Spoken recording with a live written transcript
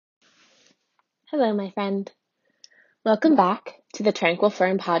Hello, my friend. Welcome back to the Tranquil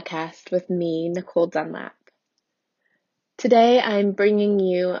Fern podcast with me, Nicole Dunlap. Today, I'm bringing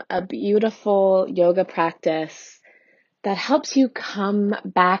you a beautiful yoga practice that helps you come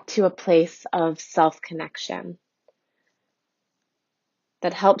back to a place of self-connection,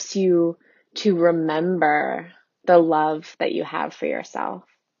 that helps you to remember the love that you have for yourself.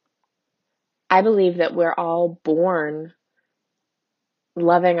 I believe that we're all born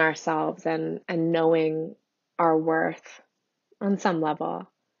loving ourselves and knowing our worth on some level.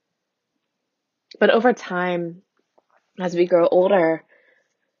 But over time, as we grow older,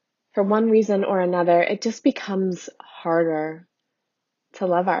 for one reason or another, it just becomes harder to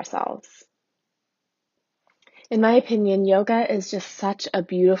love ourselves. In my opinion, yoga is just such a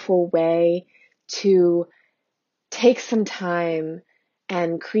beautiful way to take some time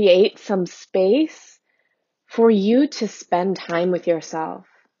and create some space for you to spend time with yourself.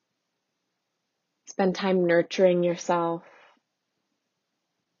 Spend time nurturing yourself.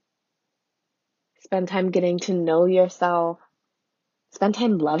 Spend time getting to know yourself. Spend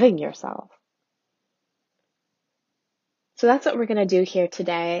time loving yourself. So that's what we're going to do here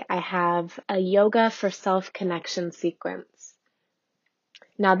today. I have a yoga for self-connection sequence.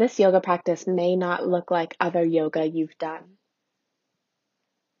 Now, this yoga practice may not look like other yoga you've done.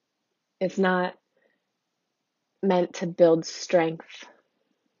 It's not meant to build strength.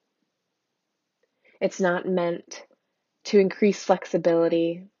 It's not meant to increase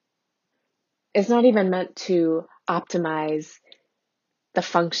flexibility. It's not even meant to optimize the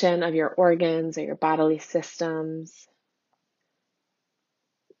function of your organs or your bodily systems.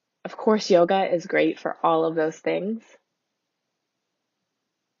 Of course, yoga is great for all of those things.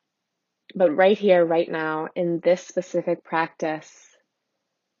 But right here, right now, in this specific practice,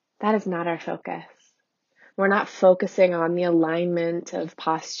 that is not our focus. We're not focusing on the alignment of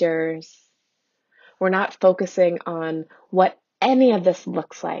postures. We're not focusing on what any of this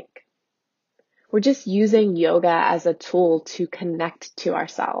looks like. We're just using yoga as a tool to connect to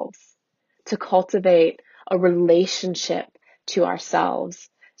ourselves, to cultivate a relationship to ourselves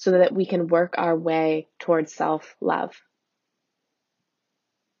so that we can work our way towards self-love.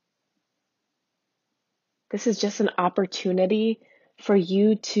 This is just an opportunity for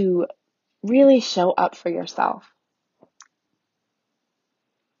you to really show up for yourself.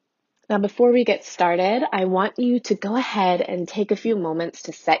 Now, before we get started, I want you to go ahead and take a few moments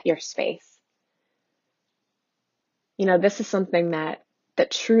to set your space. You know, this is something that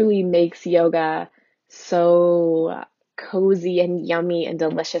truly makes yoga so cozy and yummy and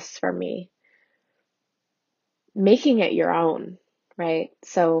delicious for me. Making it your own, right?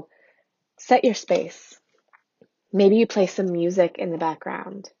 So set your space. Maybe you play some music in the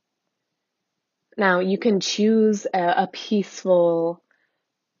background. Now, you can choose a peaceful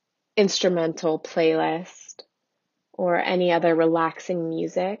instrumental playlist or any other relaxing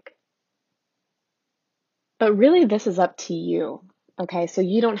music. But really, this is up to you. Okay, so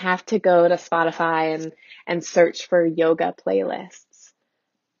you don't have to go to Spotify and search for yoga playlists.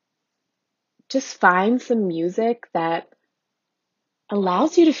 Just find some music that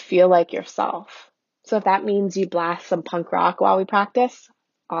allows you to feel like yourself. So if that means you blast some punk rock while we practice,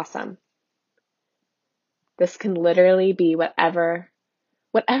 awesome. This can literally be whatever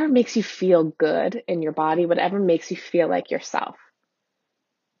makes you feel good in your body, whatever makes you feel like yourself.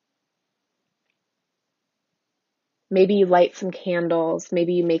 Maybe you light some candles,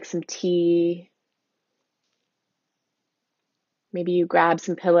 maybe you make some tea, maybe you grab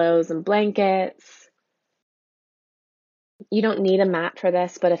some pillows and blankets. You don't need a mat for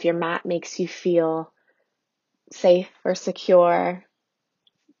this, but if your mat makes you feel safe or secure,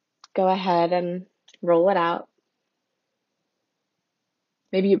 go ahead and roll it out.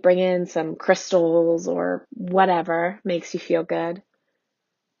 Maybe you bring in some crystals or whatever makes you feel good.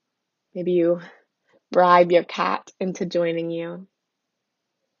 Maybe you bribe your cat into joining you.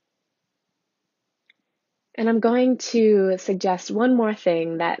 And I'm going to suggest one more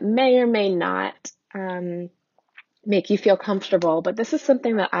thing that may or may not make you feel comfortable, but this is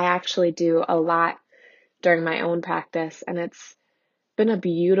something that I actually do a lot during my own practice, and it's been a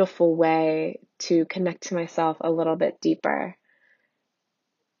beautiful way to connect to myself a little bit deeper.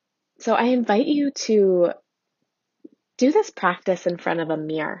 So I invite you to do this practice in front of a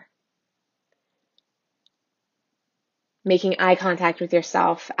mirror, making eye contact with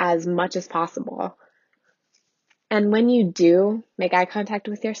yourself as much as possible. And when you do make eye contact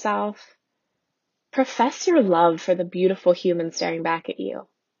with yourself, profess your love for the beautiful human staring back at you.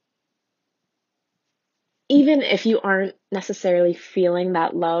 Even if you aren't necessarily feeling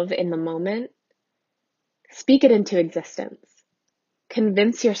that love in the moment, speak it into existence.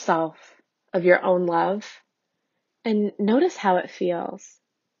 Convince yourself of your own love and notice how it feels.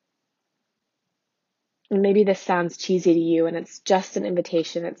 And maybe this sounds cheesy to you and it's just an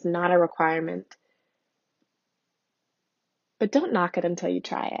invitation, it's not a requirement. But don't knock it until you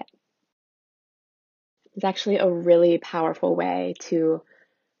try it. It's actually a really powerful way to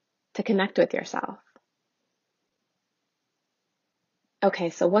connect with yourself.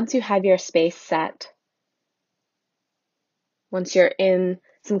 Okay, so once you have your space set, once you're in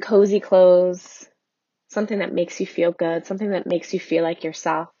some cozy clothes, something that makes you feel good, something that makes you feel like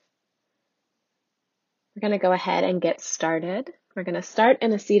yourself, we're going to go ahead and get started. We're going to start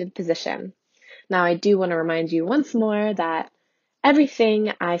in a seated position. Now, I do want to remind you once more that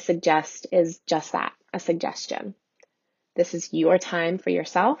everything I suggest is just that, a suggestion. This is your time for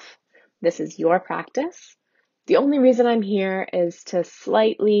yourself. This is your practice. The only reason I'm here is to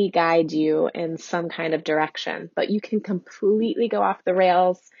slightly guide you in some kind of direction, but you can completely go off the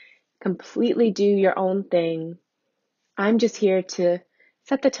rails, completely do your own thing. I'm just here to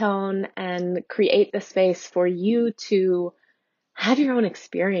set the tone and create the space for you to have your own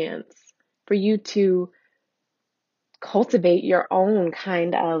experience, for you to cultivate your own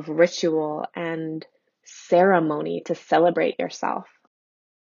kind of ritual and ceremony to celebrate yourself.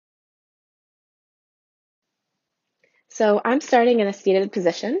 So I'm starting in a seated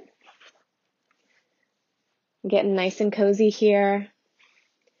position. I'm getting nice and cozy here.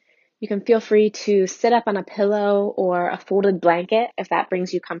 You can feel free to sit up on a pillow or a folded blanket if that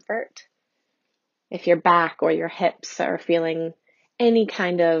brings you comfort. If your back or your hips are feeling any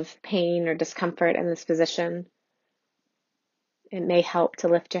kind of pain or discomfort in this position, it may help to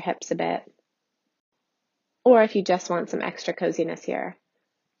lift your hips a bit. Or if you just want some extra coziness here,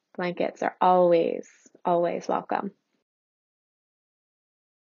 blankets are always, always welcome.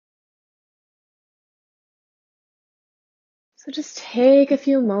 So just take a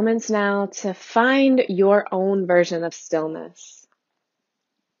few moments now to find your own version of stillness.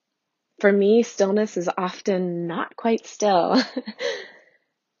 For me, stillness is often not quite still.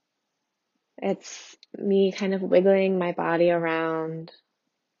 It's me kind of wiggling my body around,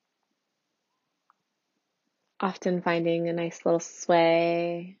 often finding a nice little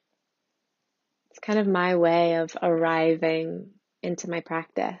sway. It's kind of my way of arriving into my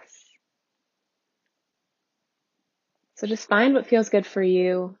practice. So just find what feels good for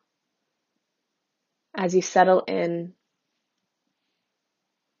you as you settle in.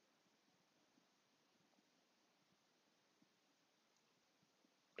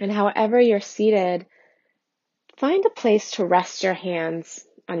 And however you're seated, find a place to rest your hands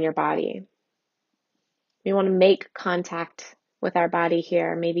on your body. We want to make contact with our body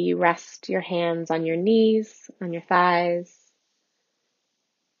here. Maybe you rest your hands on your knees, on your thighs.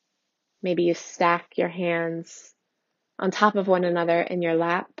 Maybe you stack your hands on top of one another in your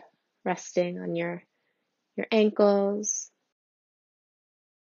lap, resting on your ankles.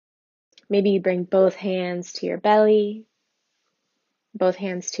 Maybe you bring both hands to your belly, both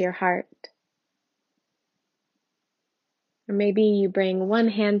hands to your heart. Or maybe you bring one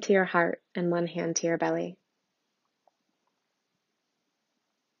hand to your heart and one hand to your belly.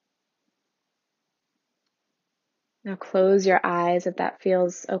 Now close your eyes if that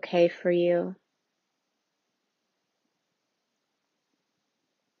feels okay for you.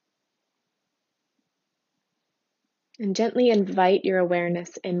 And gently invite your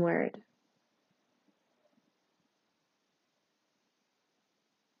awareness inward,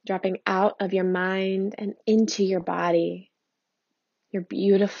 dropping out of your mind and into your body, your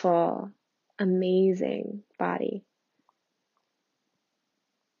beautiful, amazing body.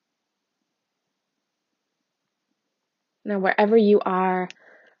 Now, wherever you are,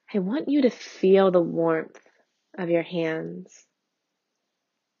 I want you to feel the warmth of your hands.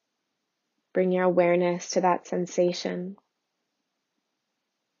 Bring your awareness to that sensation.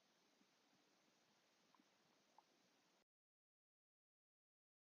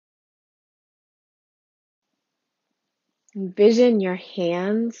 Envision your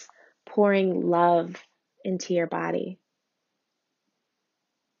hands pouring love into your body.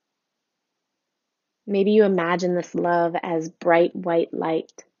 Maybe you imagine this love as bright white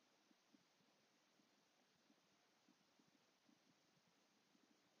light.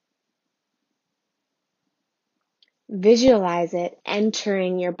 Visualize it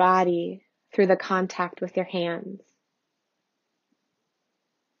entering your body through the contact with your hands.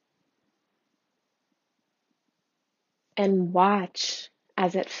 And watch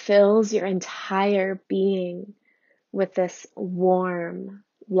as it fills your entire being with this warm,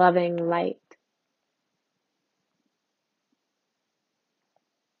 loving light.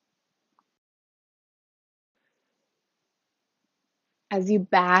 As you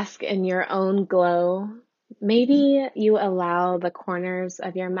bask in your own glow, maybe you allow the corners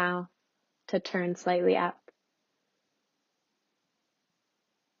of your mouth to turn slightly up,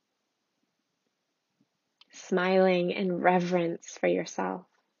 smiling in reverence for yourself.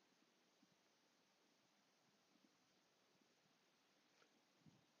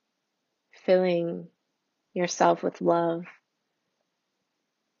 Filling yourself with love.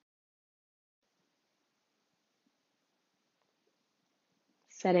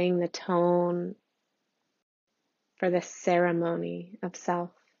 Setting the tone for the ceremony of self.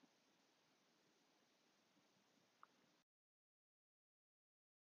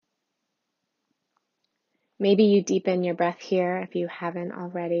 Maybe you deepen your breath here if you haven't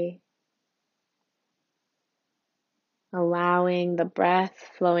already. Allowing the breath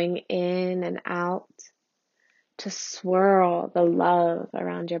flowing in and out to swirl the love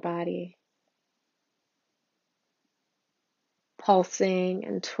around your body. Pulsing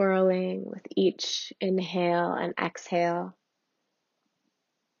and twirling with each inhale and exhale.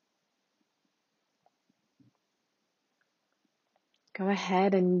 Go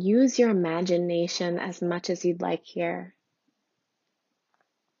ahead and use your imagination as much as you'd like here.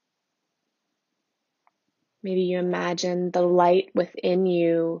 Maybe you imagine the light within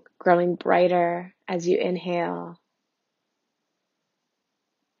you growing brighter as you inhale.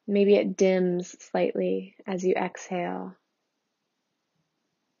 Maybe it dims slightly as you exhale.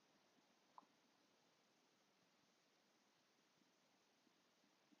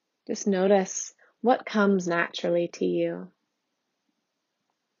 Just notice what comes naturally to you.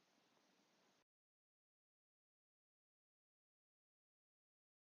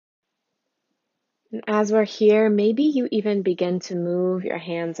 And as we're here, maybe you even begin to move your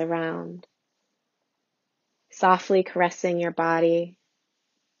hands around, softly caressing your body,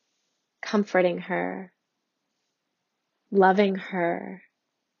 comforting her, loving her,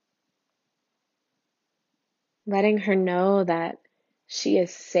 letting her know that she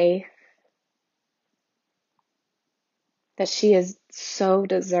is safe, that she is so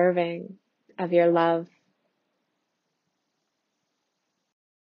deserving of your love.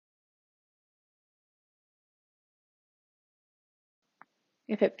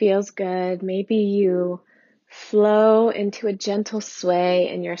 If it feels good, maybe you flow into a gentle sway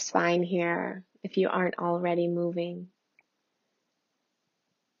in your spine here if you aren't already moving.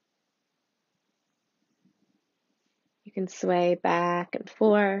 You can sway back and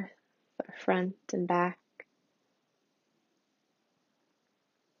forth, or front and back,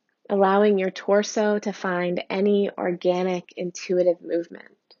 allowing your torso to find any organic, intuitive movement.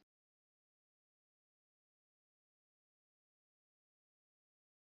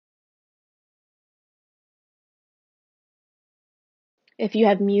 If you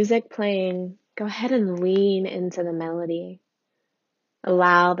have music playing, go ahead and lean into the melody.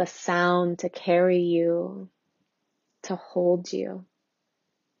 Allow the sound to carry you, to hold you.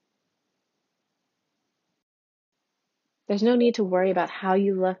 There's no need to worry about how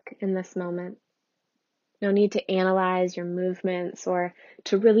you look in this moment. No need to analyze your movements or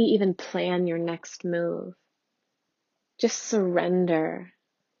to really even plan your next move. Just surrender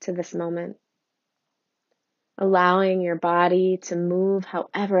to this moment, allowing your body to move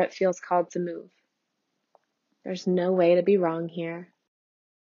however it feels called to move. There's no way to be wrong here.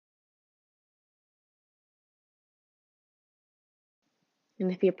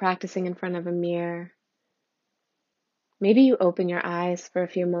 And if you're practicing in front of a mirror, maybe you open your eyes for a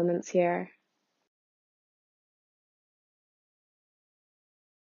few moments here,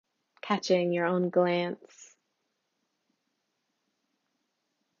 catching your own glance,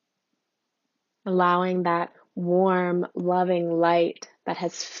 allowing that warm, loving light that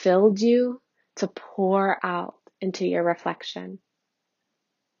has filled you to pour out into your reflection.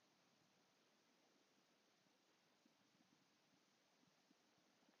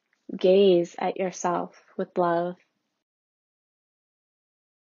 Gaze at yourself with love.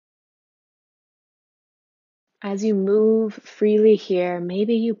 As you move freely here,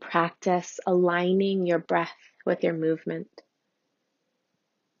 maybe you practice aligning your breath with your movement,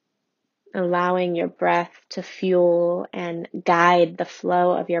 allowing your breath to fuel and guide the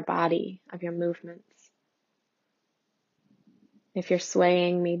flow of your body, of your movements. If you're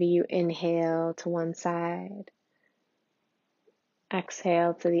swaying, maybe you inhale to one side,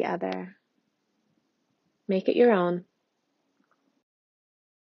 exhale to the other. Make it your own.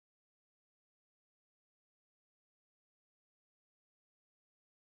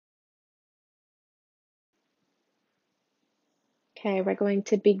 Okay, we're going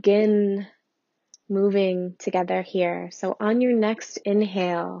to begin moving together here. So on your next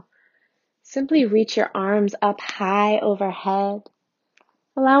inhale, simply reach your arms up high overhead,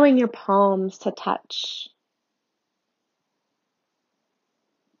 allowing your palms to touch.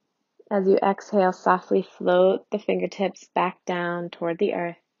 As you exhale, softly float the fingertips back down toward the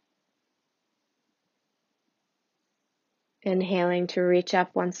earth. Inhaling to reach up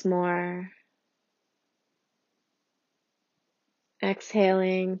once more.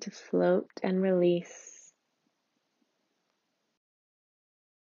 Exhaling to float and release.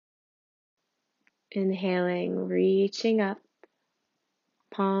 Inhaling, reaching up,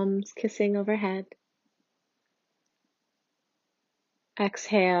 palms kissing overhead.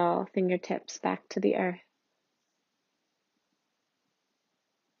 Exhale, fingertips back to the earth.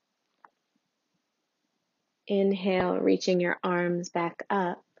 Inhale, reaching your arms back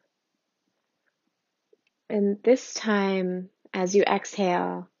up. And this time, as you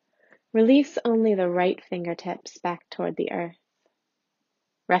exhale, release only the right fingertips back toward the earth,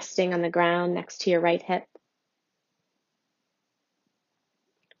 resting on the ground next to your right hip.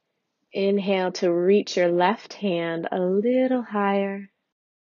 Inhale to reach your left hand a little higher.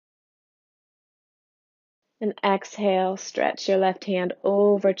 And exhale, stretch your left hand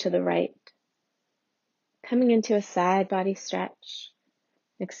over to the right, coming into a side body stretch,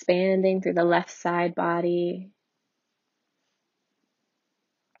 expanding through the left side body.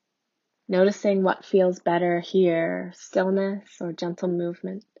 Noticing what feels better here, stillness or gentle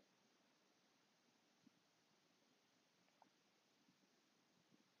movement.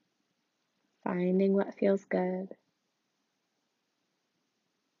 Finding what feels good.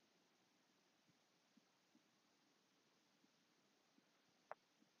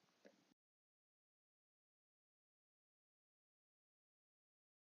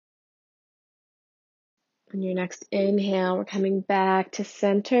 On your next inhale, we're coming back to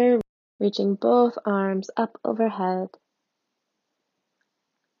center, reaching both arms up overhead.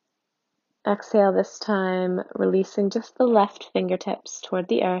 Exhale this time, releasing just the left fingertips toward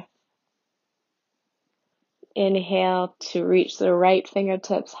the earth. Inhale to reach the right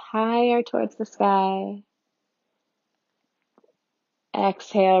fingertips higher towards the sky.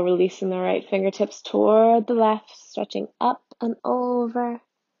 Exhale, releasing the right fingertips toward the left, stretching up and over,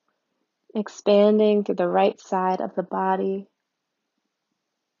 expanding through the right side of the body.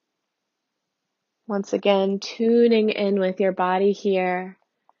 Once again, tuning in with your body here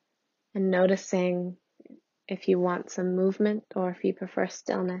and noticing if you want some movement or if you prefer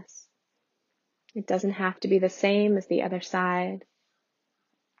stillness. It doesn't have to be the same as the other side.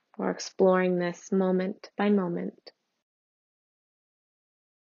 We're exploring this moment by moment.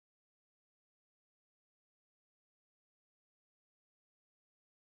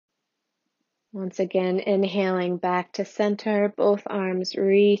 Once again, inhaling back to center, both arms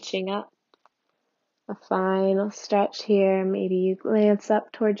reaching up. A final stretch here. Maybe you glance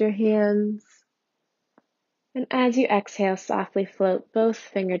up toward your hands. And as you exhale, softly float both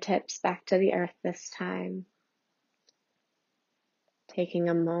fingertips back to the earth this time. Taking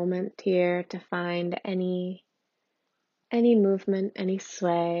a moment here to find any movement, any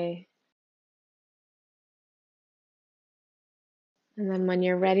sway. And then when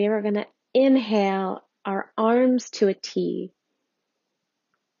you're ready, we're going to inhale our arms to a T.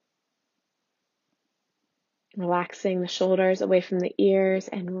 Relaxing the shoulders away from the ears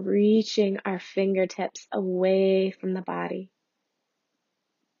and reaching our fingertips away from the body.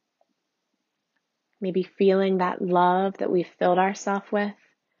 Maybe feeling that love that we've filled ourselves with.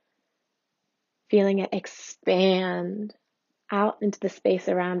 Feeling it expand out into the space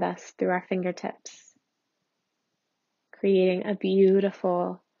around us through our fingertips. Creating a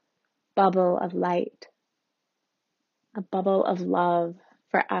beautiful bubble of light. A bubble of love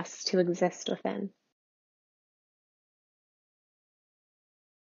for us to exist within.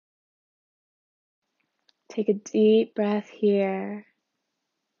 Take a deep breath here.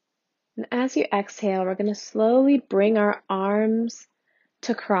 And as you exhale, we're going to slowly bring our arms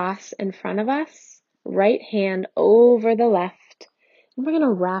to cross in front of us, right hand over the left. And we're going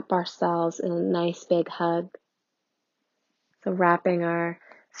to wrap ourselves in a nice big hug. So wrapping our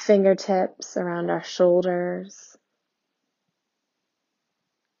fingertips around our shoulders.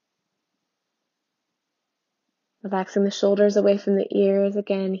 Relaxing the shoulders away from the ears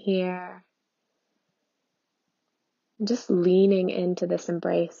again here. And just leaning into this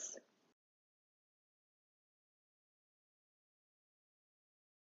embrace.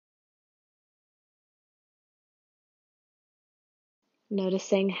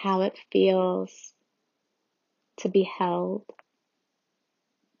 Noticing how it feels to be held,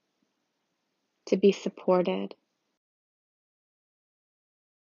 to be supported,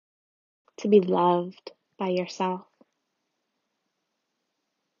 to be loved by yourself.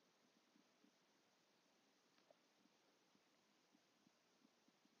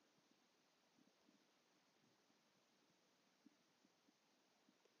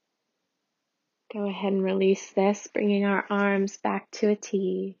 Go ahead and release this, bringing our arms back to a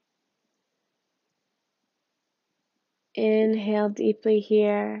T. Inhale deeply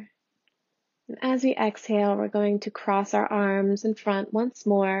here. And as we exhale, we're going to cross our arms in front once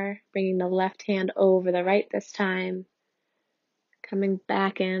more, bringing the left hand over the right this time. Coming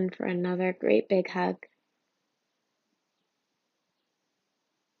back in for another great big hug.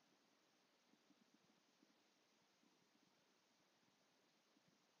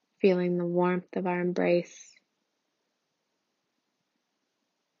 Feeling the warmth of our embrace.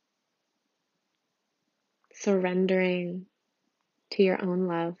 Surrendering to your own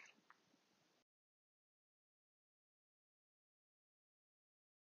love.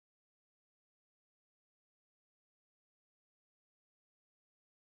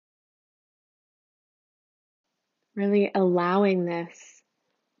 Really allowing this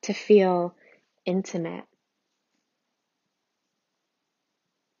to feel intimate.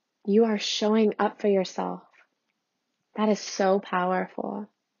 You are showing up for yourself. That is so powerful.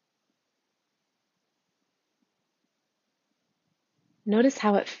 Notice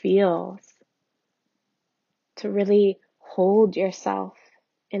how it feels to really hold yourself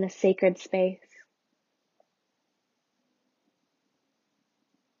in a sacred space.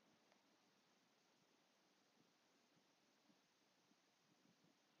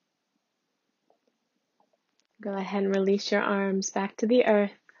 Go ahead and release your arms back to the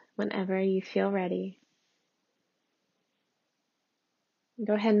earth whenever you feel ready.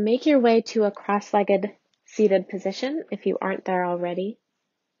 Go ahead and make your way to a cross-legged seated position if you aren't there already.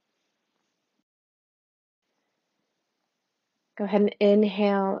 Go ahead and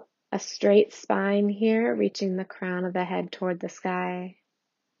inhale a straight spine here, reaching the crown of the head toward the sky.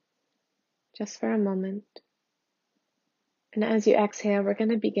 Just for a moment. And as you exhale, we're going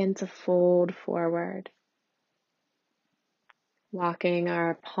to begin to fold forward, walking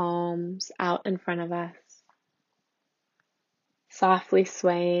our palms out in front of us, softly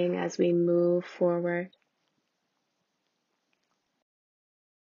swaying as we move forward.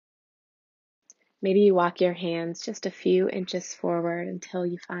 Maybe you walk your hands just a few inches forward until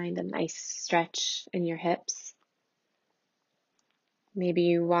you find a nice stretch in your hips. Maybe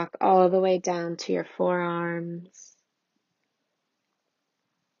you walk all the way down to your forearms.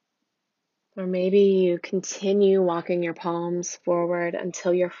 Or maybe you continue walking your palms forward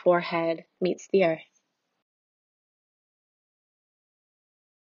until your forehead meets the earth.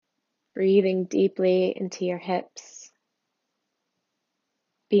 Breathing deeply into your hips.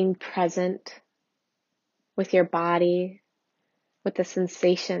 Being present with your body, with the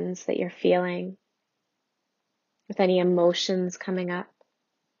sensations that you're feeling, with any emotions coming up.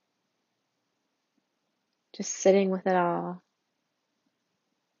 Just sitting with it all.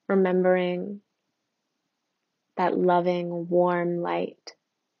 Remembering that loving, warm light.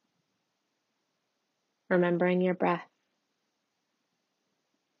 Remembering your breath.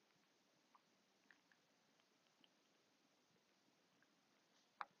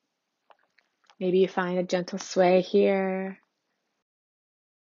 Maybe you find a gentle sway here.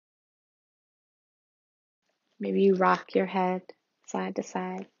 Maybe you rock your head side to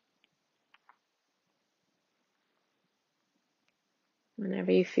side.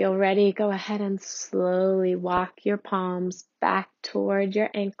 Whenever you feel ready, go ahead and slowly walk your palms back toward your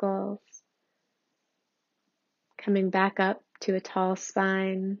ankles. Coming back up to a tall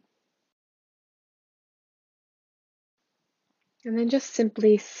spine. And then just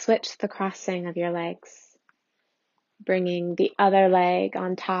simply switch the crossing of your legs. Bringing the other leg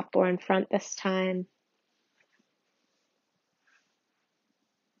on top or in front this time.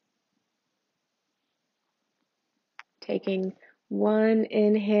 Taking one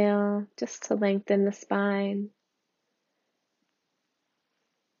inhale just to lengthen the spine.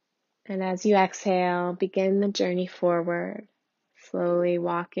 And as you exhale, begin the journey forward, slowly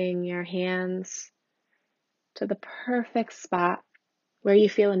walking your hands to the perfect spot where you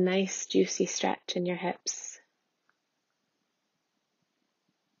feel a nice juicy stretch in your hips.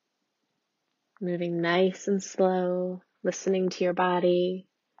 Moving nice and slow, listening to your body,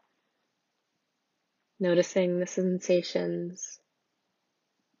 noticing the sensations,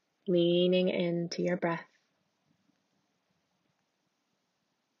 leaning into your breath,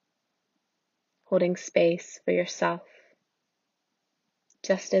 holding space for yourself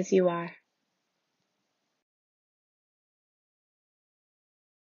just as you are.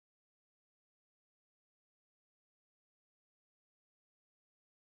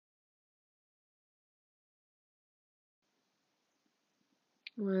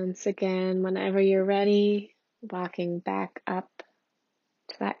 Once again, whenever you're ready, walking back up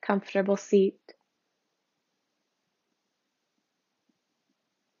to that comfortable seat. .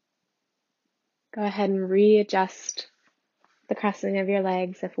 Go ahead and readjust the crossing of your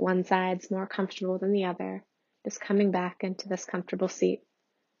legs if one side's more comfortable than the other. Just coming back into this comfortable seat.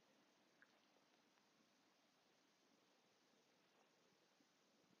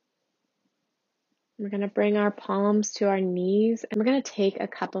 We're going to bring our palms to our knees, and we're going to take a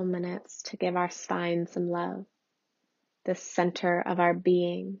couple minutes to give our spine some love, the center of our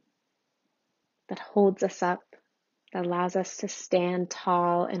being that holds us up, that allows us to stand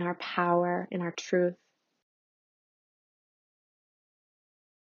tall in our power, in our truth.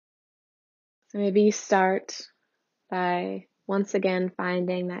 So maybe you start by once again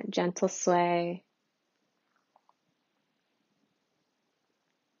finding that gentle sway.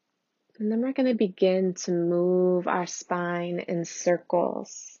 And then we're going to begin to move our spine in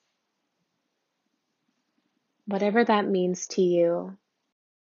circles. Whatever that means to you.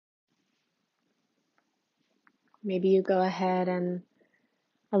 Maybe you go ahead and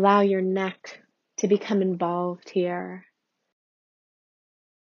allow your neck to become involved here.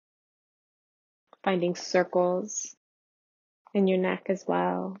 Finding circles in your neck as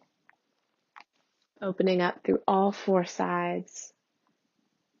well. Opening up through all four sides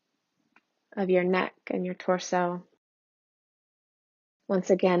of your neck and your torso. Once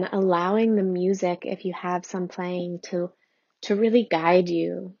again, allowing the music, if you have some playing, to really guide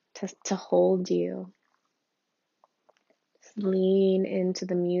you, to hold you. Just lean into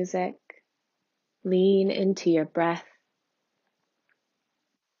the music. Lean into your breath.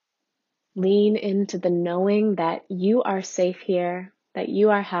 Lean into the knowing that you are safe here, that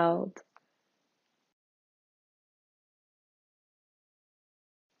you are held.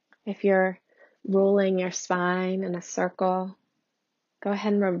 If you're rolling your spine in a circle, go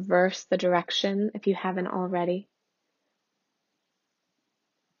ahead and reverse the direction if you haven't already.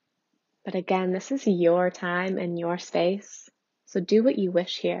 But again, this is your time and your space, so do what you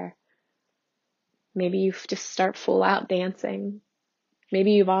wish here. Maybe you just start full out dancing.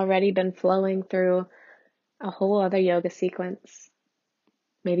 Maybe you've already been flowing through a whole other yoga sequence.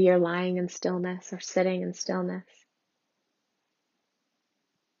 Maybe you're lying in stillness or sitting in stillness.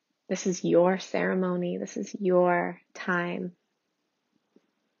 This is your ceremony. This is your time.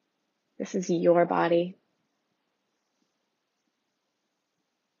 This is your body.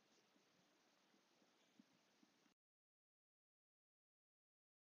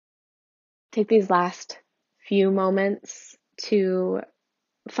 Take these last few moments to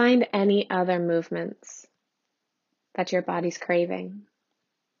find any other movements that your body's craving.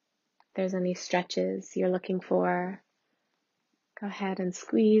 If there's any stretches you're looking for, go ahead and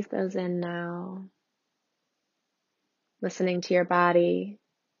squeeze those in now. Listening to your body,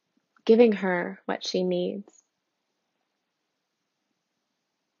 giving her what she needs.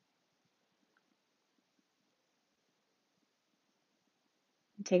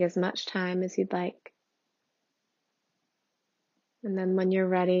 Take as much time as you'd like. And then when you're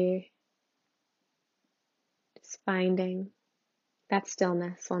ready, just finding that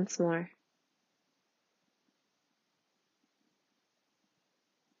stillness once more.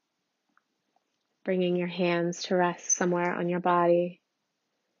 Bringing your hands to rest somewhere on your body.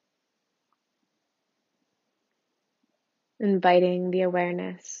 Inviting the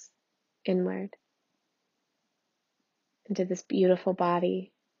awareness inward into this beautiful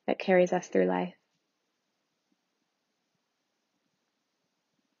body that carries us through life.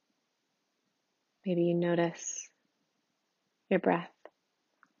 Maybe you notice your breath.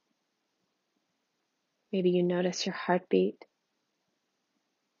 Maybe you notice your heartbeat.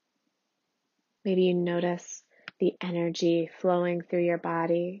 Maybe you notice the energy flowing through your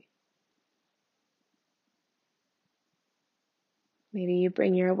body. Maybe you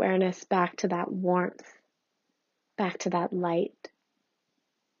bring your awareness back to that warmth, back to that light.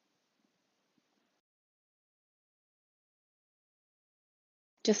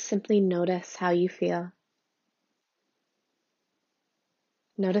 Just simply notice how you feel.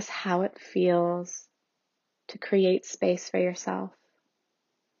 Notice how it feels to create space for yourself,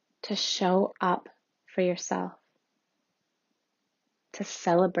 to show up for yourself, to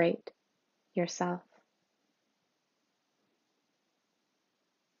celebrate yourself.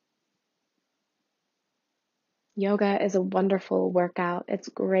 Yoga is a wonderful workout. It's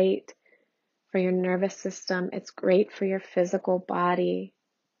great for your nervous system. It's great for your physical body.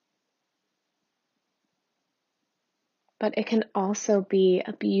 But it can also be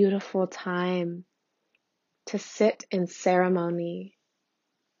a beautiful time to sit in ceremony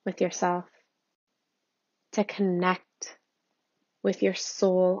with yourself, to connect with your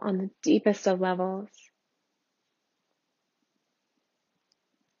soul on the deepest of levels,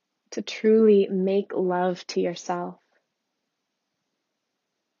 to truly make love to yourself.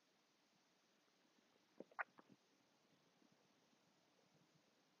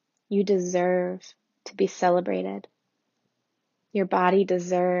 You deserve to be celebrated. Your body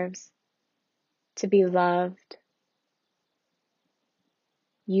deserves to be loved.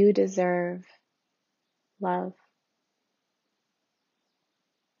 You deserve love.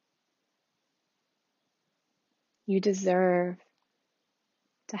 You deserve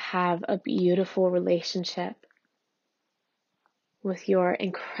to have a beautiful relationship with your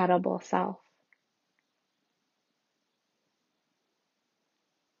incredible self.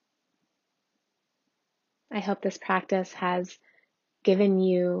 I hope this practice has given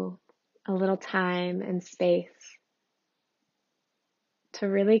you a little time and space to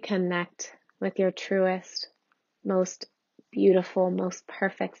really connect with your truest, most beautiful, most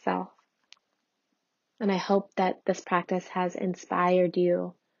perfect self. And I hope that this practice has inspired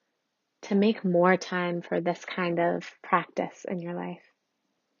you to make more time for this kind of practice in your life,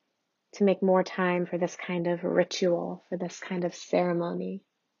 to make more time for this kind of ritual, for this kind of ceremony.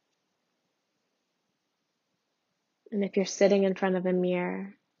 And if you're sitting in front of a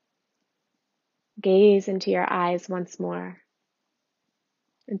mirror, gaze into your eyes once more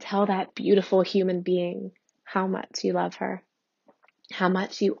and tell that beautiful human being how much you love her, how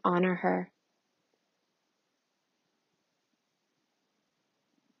much you honor her.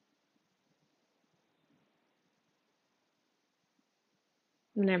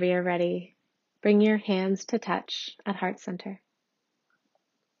 Whenever you're ready, bring your hands to touch at heart center.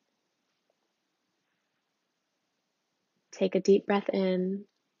 Take a deep breath in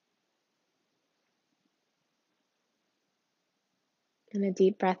and a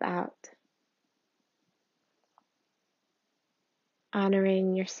deep breath out,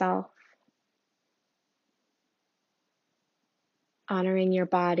 honoring yourself, honoring your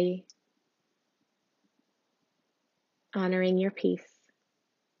body, honoring your peace.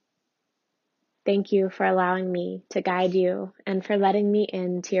 Thank you for allowing me to guide you and for letting me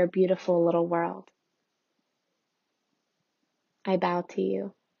into your beautiful little world. I bow to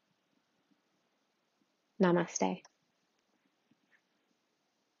you. Namaste.